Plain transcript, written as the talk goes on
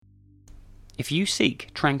If you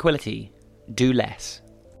seek tranquility, do less.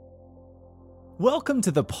 Welcome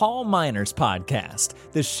to the Paul Miners Podcast,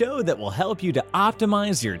 the show that will help you to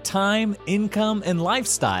optimize your time, income, and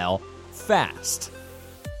lifestyle fast.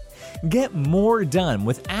 Get more done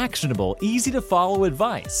with actionable, easy-to-follow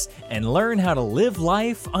advice and learn how to live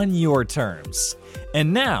life on your terms.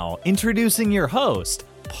 And now, introducing your host,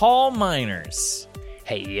 Paul Miners.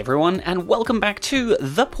 Hey everyone, and welcome back to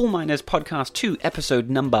the Paul Miners Podcast 2, episode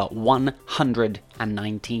number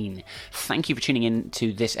 119. Thank you for tuning in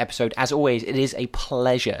to this episode. As always, it is a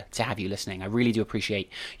pleasure to have you listening. I really do appreciate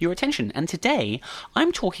your attention. And today,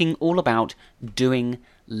 I'm talking all about doing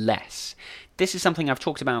less. This is something I've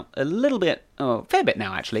talked about a little bit, a fair bit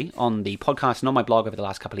now actually, on the podcast and on my blog over the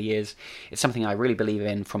last couple of years. It's something I really believe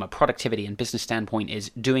in from a productivity and business standpoint,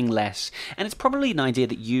 is doing less. And it's probably an idea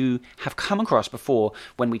that you have come across before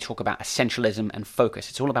when we talk about essentialism and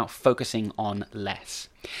focus. It's all about focusing on less.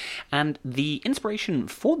 And the inspiration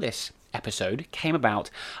for this episode came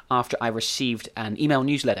about after I received an email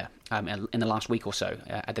newsletter in the last week or so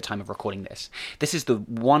at the time of recording this. This is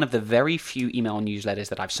one of the very few email newsletters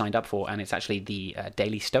that I've signed up for, and it's actually the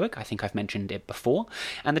Daily Stoic. I think I've mentioned it before.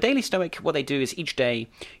 And the Daily Stoic, what they do is each day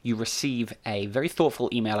you receive a very thoughtful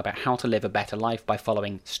email about how to live a better life by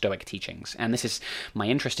following Stoic teachings. And this is, my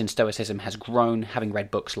interest in Stoicism has grown having read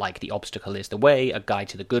books like The Obstacle is the Way, A Guide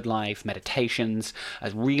to the Good Life, Meditations, a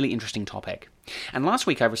really interesting topic. And last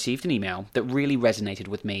week I received an email that really resonated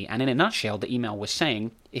with me, and in a nutshell the email was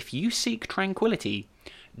saying, if you seek tranquility,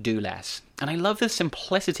 do less. And I love the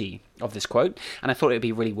simplicity of this quote, and I thought it would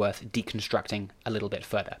be really worth deconstructing a little bit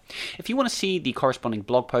further. If you want to see the corresponding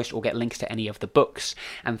blog post or get links to any of the books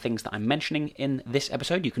and things that I'm mentioning in this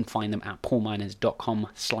episode, you can find them at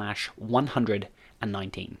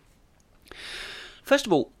paulminers.com/119. First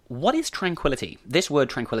of all, what is tranquility? This word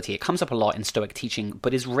tranquility, it comes up a lot in Stoic teaching,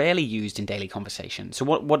 but is rarely used in daily conversation. So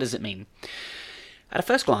what does it mean? At a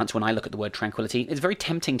first glance, when I look at the word tranquility, it's very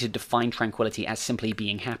tempting to define tranquility as simply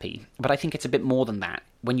being happy. But I think it's a bit more than that.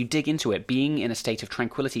 When you dig into it, being in a state of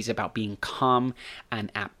tranquility is about being calm and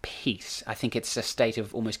at peace. I think it's a state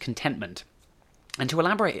of almost contentment. And to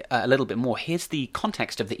elaborate a little bit more, here's the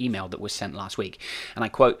context of the email that was sent last week. And I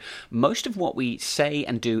quote, "Most of what we say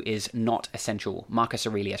and do is not essential," Marcus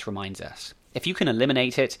Aurelius reminds us. "If you can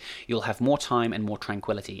eliminate it, you'll have more time and more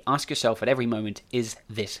tranquility. Ask yourself at every moment, is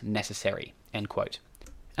this necessary?" End quote.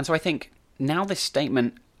 And so I think now this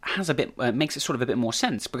statement has makes it sort of a bit more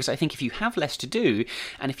sense, because I think if you have less to do,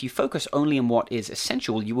 and if you focus only on what is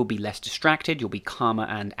essential, you will be less distracted, you'll be calmer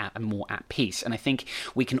and more at peace. And I think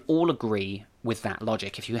we can all agree with that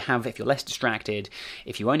logic. If you're less distracted,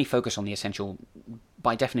 if you only focus on the essential,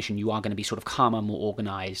 by definition, you are going to be sort of calmer, more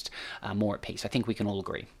organized, more at peace. I think we can all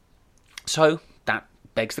agree. So that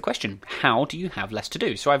begs the question, how do you have less to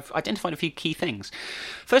do? So I've identified a few key things.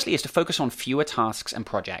 Firstly is to focus on fewer tasks and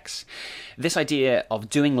projects. This idea of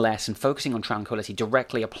doing less and focusing on tranquility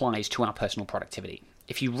directly applies to our personal productivity.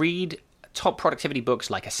 If you read top productivity books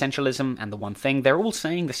like Essentialism and The One Thing, they're all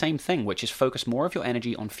saying the same thing, which is focus more of your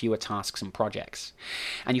energy on fewer tasks and projects.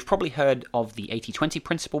 And you've probably heard of the 80-20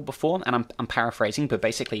 principle before, and I'm paraphrasing, but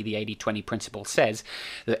basically the 80-20 principle says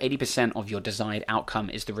that 80% of your desired outcome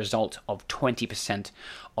is the result of 20%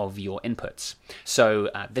 of your inputs. So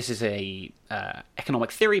this is a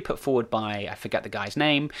economic theory put forward by, I forget the guy's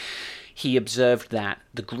name. He observed that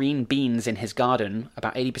the green beans in his garden,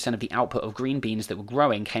 about 80% of the output of green beans that were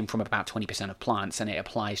growing came from about 20% of plants, and it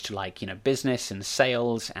applies to business and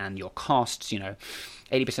sales and your costs.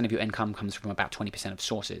 80% of your income comes from about 20% of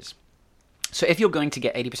sources. So if you're going to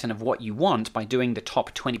get 80% of what you want by doing the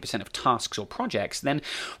top 20% of tasks or projects, then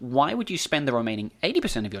why would you spend the remaining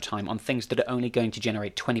 80% of your time on things that are only going to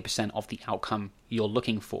generate 20% of the outcome you're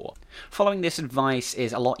looking for? Following this advice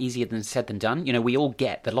is a lot easier than said than done. We all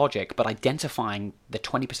get the logic, but identifying the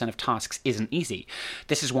 20% of tasks isn't easy.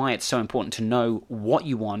 This is why it's so important to know what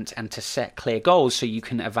you want and to set clear goals so you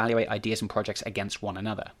can evaluate ideas and projects against one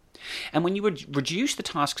another. And when you reduce the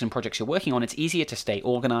tasks and projects you're working on, it's easier to stay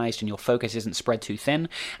organized and your focus isn't spread too thin.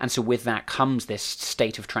 And so with that comes this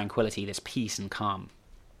state of tranquility, this peace and calm.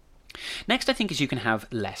 Next, I think, is you can have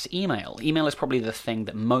less email. Email is probably the thing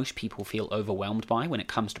that most people feel overwhelmed by when it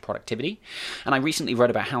comes to productivity. And I recently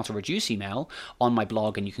wrote about how to reduce email on my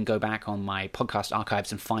blog, and you can go back on my podcast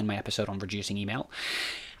archives and find my episode on reducing email.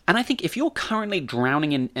 And I think if you're currently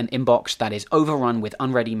drowning in an inbox that is overrun with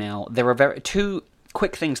unread email, there are two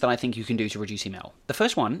quick things that I think you can do to reduce email. The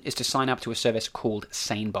first one is to sign up to a service called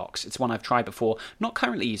SaneBox. It's one I've tried before, not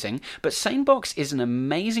currently using, but SaneBox is an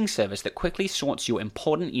amazing service that quickly sorts your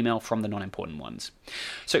important email from the non-important ones.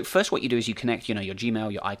 So first what you do is you connect, your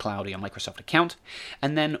Gmail, your iCloud, or your Microsoft account,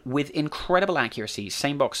 and then with incredible accuracy,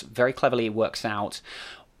 SaneBox very cleverly works out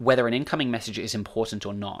whether an incoming message is important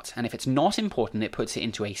or not. And if it's not important, it puts it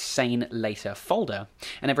into a Sane Later folder,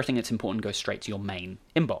 and everything that's important goes straight to your main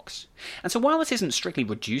inbox. And so while this isn't strictly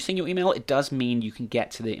reducing your email, it does mean you can get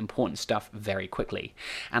to the important stuff very quickly.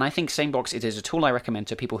 And I think SaneBox, it is a tool I recommend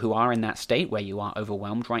to people who are in that state where you are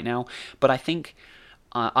overwhelmed right now. But I think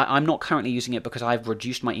I'm not currently using it because I've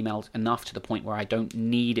reduced my email enough to the point where I don't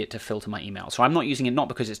need it to filter my email. So I'm not using it not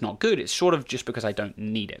because it's not good, it's sort of just because I don't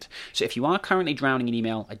need it. So if you are currently drowning in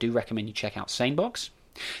email, I do recommend you check out SaneBox.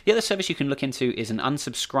 The other service you can look into is an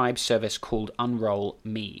unsubscribe service called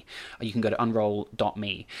Unroll.me. You can go to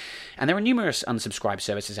unroll.me. And there are numerous unsubscribe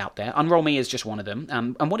services out there. Unroll.me is just one of them.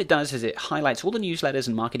 And what it does is it highlights all the newsletters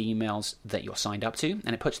and marketing emails that you're signed up to,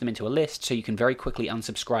 and it puts them into a list so you can very quickly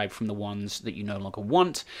unsubscribe from the ones that you no longer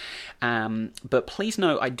want. But please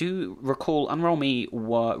note, I do recall Unroll.me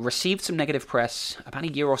received some negative press about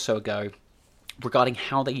a year or so ago regarding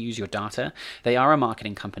how they use your data. They are a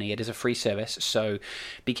marketing company. It is a free service, so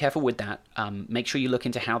be careful with that. Make sure you look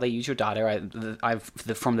into how they use your data.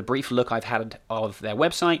 From the brief look I've had of their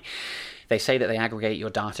website, they say that they aggregate your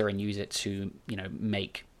data and use it to,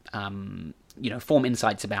 make, form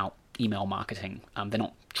insights about email marketing. They're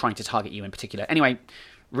not trying to target you in particular. Anyway,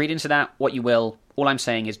 read into that what you will. All I'm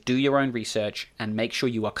saying is do your own research and make sure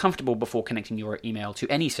you are comfortable before connecting your email to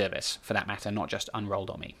any service, for that matter, not just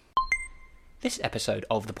Unroll.me. This episode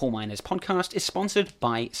of the Paul Miners podcast is sponsored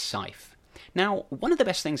by Sife. Now, one of the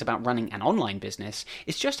best things about running an online business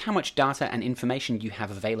is just how much data and information you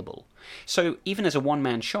have available. So even as a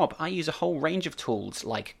one-man shop, I use a whole range of tools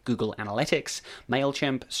like Google Analytics,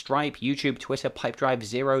 MailChimp, Stripe, YouTube, Twitter, Pipedrive,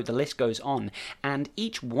 Xero, the list goes on, and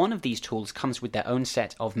each one of these tools comes with their own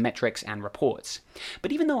set of metrics and reports.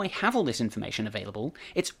 But even though I have all this information available,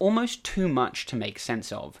 it's almost too much to make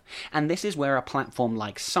sense of, and this is where a platform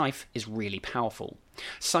like Sife is really powerful.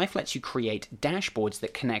 Sife lets you create dashboards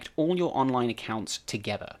that connect all your online accounts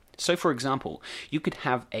together. So for example, you could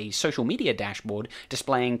have a social media dashboard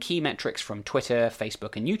displaying key metrics from Twitter,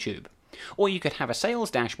 Facebook, and YouTube. Or you could have a sales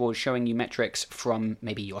dashboard showing you metrics from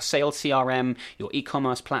maybe your sales CRM, your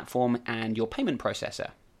e-commerce platform, and your payment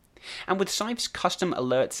processor. And with Sife's custom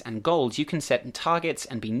alerts and goals, you can set targets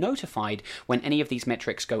and be notified when any of these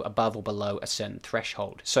metrics go above or below a certain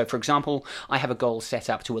threshold. So for example, I have a goal set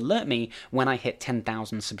up to alert me when I hit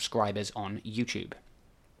 10,000 subscribers on YouTube.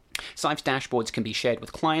 Sife's dashboards can be shared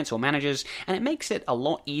with clients or managers, and it makes it a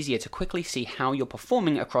lot easier to quickly see how you're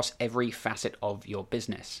performing across every facet of your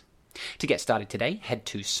business. To get started today, head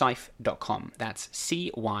to Sife.com. That's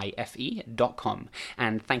CYFE.com.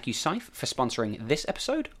 And thank you, Sife, for sponsoring this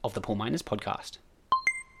episode of the Paul Miners podcast.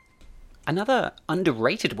 Another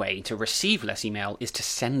underrated way to receive less email is to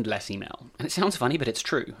send less email. And it sounds funny, but it's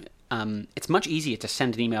true. It's much easier to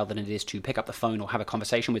send an email than it is to pick up the phone or have a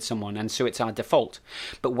conversation with someone, and so it's our default.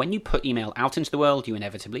 But when you put email out into the world, you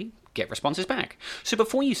inevitably get responses back. So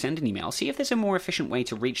before you send an email, see if there's a more efficient way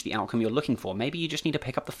to reach the outcome you're looking for. Maybe you just need to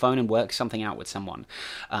pick up the phone and work something out with someone.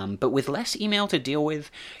 But with less email to deal with,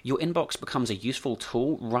 your inbox becomes a useful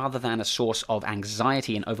tool rather than a source of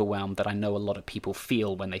anxiety and overwhelm that I know a lot of people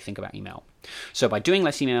feel when they think about email. So by doing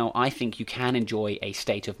less email, I think you can enjoy a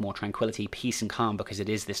state of more tranquility, peace, and calm because it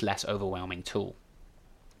is this less overwhelming tool.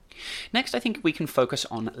 Next, I think we can focus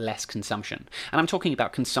on less consumption. And I'm talking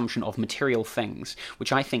about consumption of material things,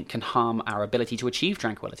 which I think can harm our ability to achieve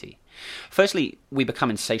tranquility. Firstly, we become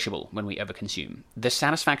insatiable when we overconsume. The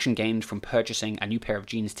satisfaction gained from purchasing a new pair of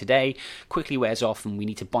jeans today quickly wears off, and we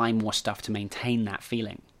need to buy more stuff to maintain that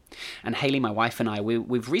feeling. And Haley, my wife, and I,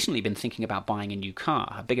 we've recently been thinking about buying a new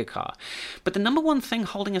car, a bigger car. But the number one thing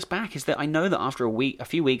holding us back is that I know that after a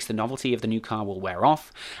few weeks, the novelty of the new car will wear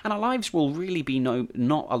off, and our lives will really be not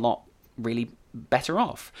a lot really better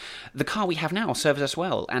off. The car we have now serves us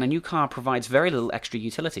well, and a new car provides very little extra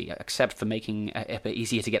utility, except for making it a bit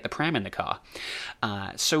easier to get the pram in the car.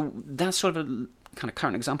 So that's sort of a kind of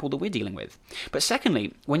current example that we're dealing with. But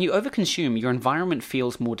secondly, when you overconsume, your environment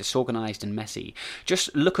feels more disorganized and messy.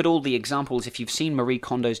 Just look at all the examples. If you've seen Marie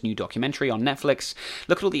Kondo's new documentary on Netflix,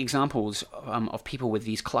 look at all the examples of people with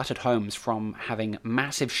these cluttered homes, from having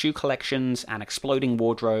massive shoe collections and exploding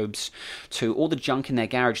wardrobes to all the junk in their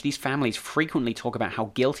garage. These families frequently talk about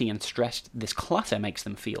how guilty and stressed this clutter makes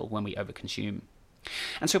them feel when we overconsume.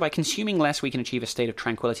 And so by consuming less, we can achieve a state of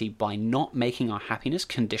tranquility by not making our happiness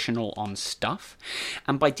conditional on stuff.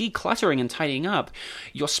 And by decluttering and tidying up,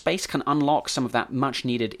 your space can unlock some of that much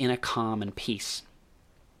needed inner calm and peace.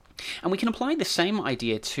 And we can apply the same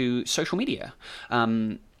idea to social media.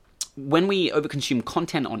 When we overconsume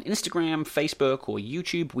content on Instagram, Facebook, or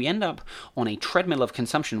YouTube, we end up on a treadmill of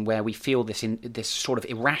consumption where we feel this sort of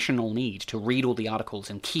irrational need to read all the articles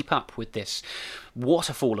and keep up with this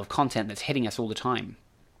waterfall of content that's hitting us all the time.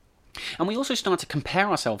 And we also start to compare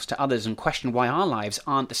ourselves to others and question why our lives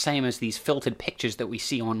aren't the same as these filtered pictures that we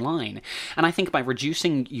see online. And I think by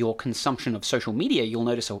reducing your consumption of social media, you'll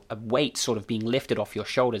notice a weight sort of being lifted off your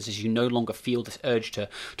shoulders as you no longer feel this urge to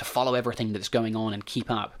follow everything that's going on and keep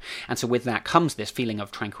up. And so with that comes this feeling of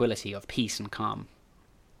tranquility, of peace and calm.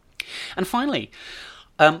 And finally,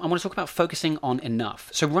 I want to talk about focusing on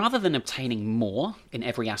enough. So rather than obtaining more in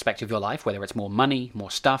every aspect of your life, whether it's more money,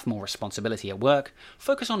 more stuff, more responsibility at work,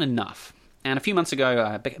 focus on enough. And a few months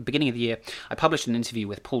ago, beginning of the year, I published an interview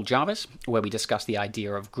with Paul Jarvis where we discussed the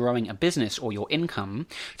idea of growing a business or your income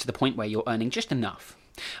to the point where you're earning just enough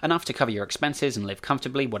to cover your expenses and live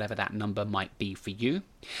comfortably, whatever that number might be for you.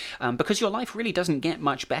 Because your life really doesn't get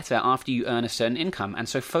much better after you earn a certain income, and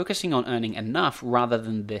so focusing on earning enough rather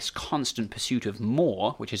than this constant pursuit of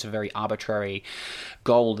more, which is a very arbitrary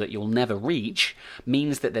goal that you'll never reach,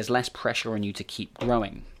 means that there's less pressure on you to keep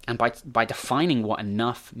growing. And by defining what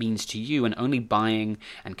enough means to you and only buying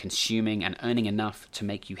and consuming and earning enough to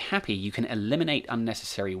make you happy, you can eliminate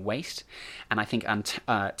unnecessary waste and I think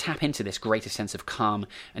tap into this greater sense of calm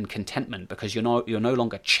and contentment because you're no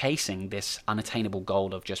longer chasing this unattainable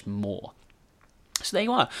goal of just more. So there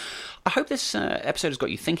you are. I hope this episode has got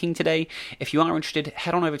you thinking today. If you are interested,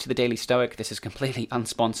 head on over to the Daily Stoic. This is completely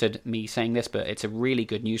unsponsored, me saying this, but it's a really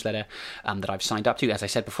good newsletter that I've signed up to. As I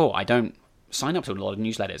said before, I don't sign up to a lot of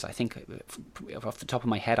newsletters. I think off the top of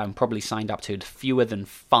my head, I'm probably signed up to fewer than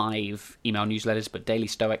 5 email newsletters, but Daily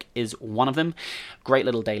Stoic is one of them. Great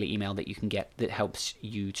little daily email that you can get that helps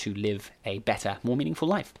you to live a better, more meaningful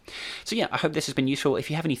life. So yeah, I hope this has been useful. If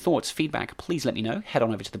you have any thoughts, feedback, please let me know. Head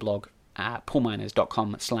on over to the blog at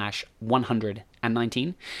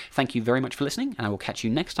paulminers.com/119. Thank you very much for listening, and I will catch you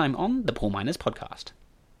next time on the Paul Miners Podcast.